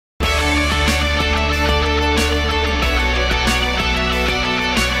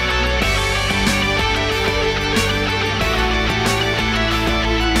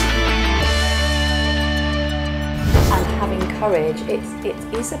courage. It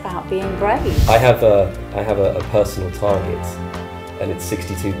is about being brave. I have a personal target, and it's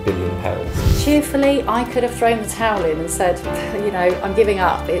 £62 billion. Cheerfully, I could have thrown the towel in and said, you know, I'm giving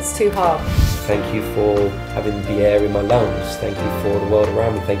up, it's too hard. Thank you for having the air in my lungs. Thank you for the world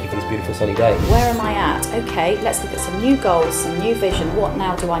around me. Thank you for this beautiful sunny day. Where am I at? Okay, let's look at some new goals, some new vision. What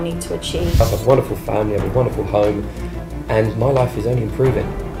now do I need to achieve? I have a wonderful family, I have a wonderful home, and my life is only improving,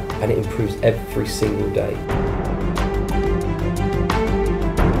 and it improves every single day.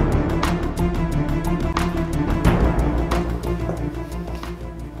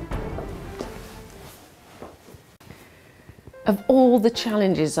 Of all the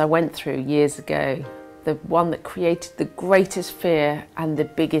challenges I went through years ago, the one that created the greatest fear and the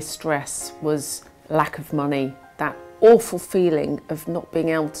biggest stress was lack of money. That awful feeling of not being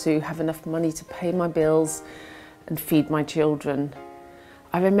able to have enough money to pay my bills and feed my children.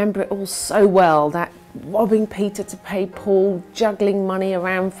 I remember it all so well, that robbing Peter to pay Paul, juggling money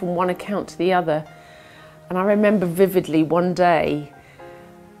around from one account to the other. And I remember vividly one day,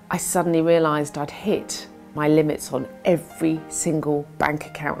 I suddenly realised I'd hit my limits on every single bank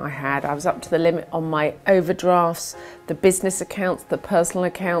account I had. I was up to the limit on my overdrafts, the business accounts, the personal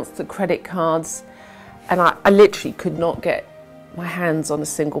accounts, the credit cards, and I literally could not get my hands on a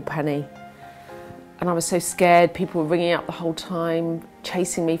single penny. And I was so scared. People were ringing up the whole time,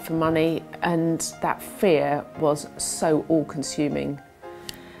 chasing me for money, and that fear was so all-consuming.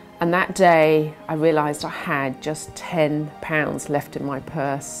 And that day I realised I had just £10 left in my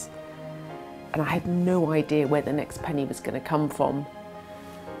purse. And I had no idea where the next penny was going to come from.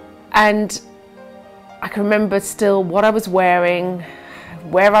 And I can remember still what I was wearing,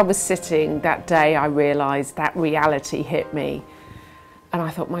 where I was sitting that day. I realised that reality hit me. And I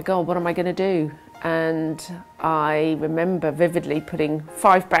thought, my God, what am I going to do? And I remember vividly putting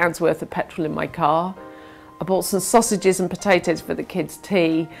 £5 worth of petrol in my car. I bought some sausages and potatoes for the kids'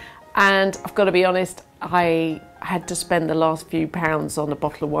 tea. And I've got to be honest, I had to spend the last few pounds on a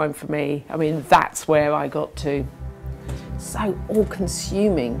bottle of wine for me. I mean, that's where I got to. So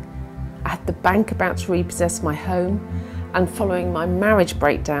all-consuming. I had the bank about to repossess my home, and following my marriage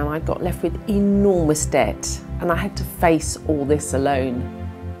breakdown, I got left with enormous debt, and I had to face all this alone.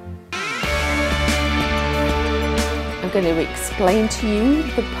 I'm going to explain to you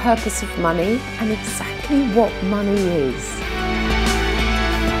the purpose of money and exactly what money is.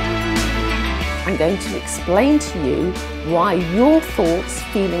 I'm going to explain to you why your thoughts,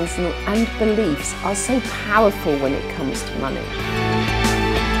 feelings and beliefs are so powerful when it comes to money.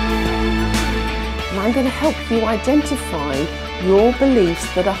 And I'm going to help you identify your beliefs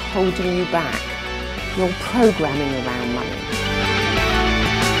that are holding you back, your programming around money.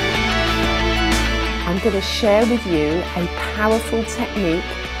 I'm going to share with you a powerful technique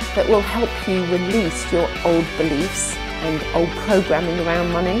that will help you release your old beliefs and old programming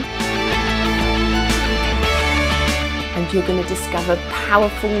around money. And you're going to discover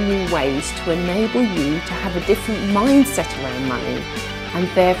powerful new ways to enable you to have a different mindset around money and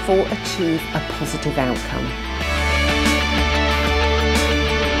therefore achieve a positive outcome.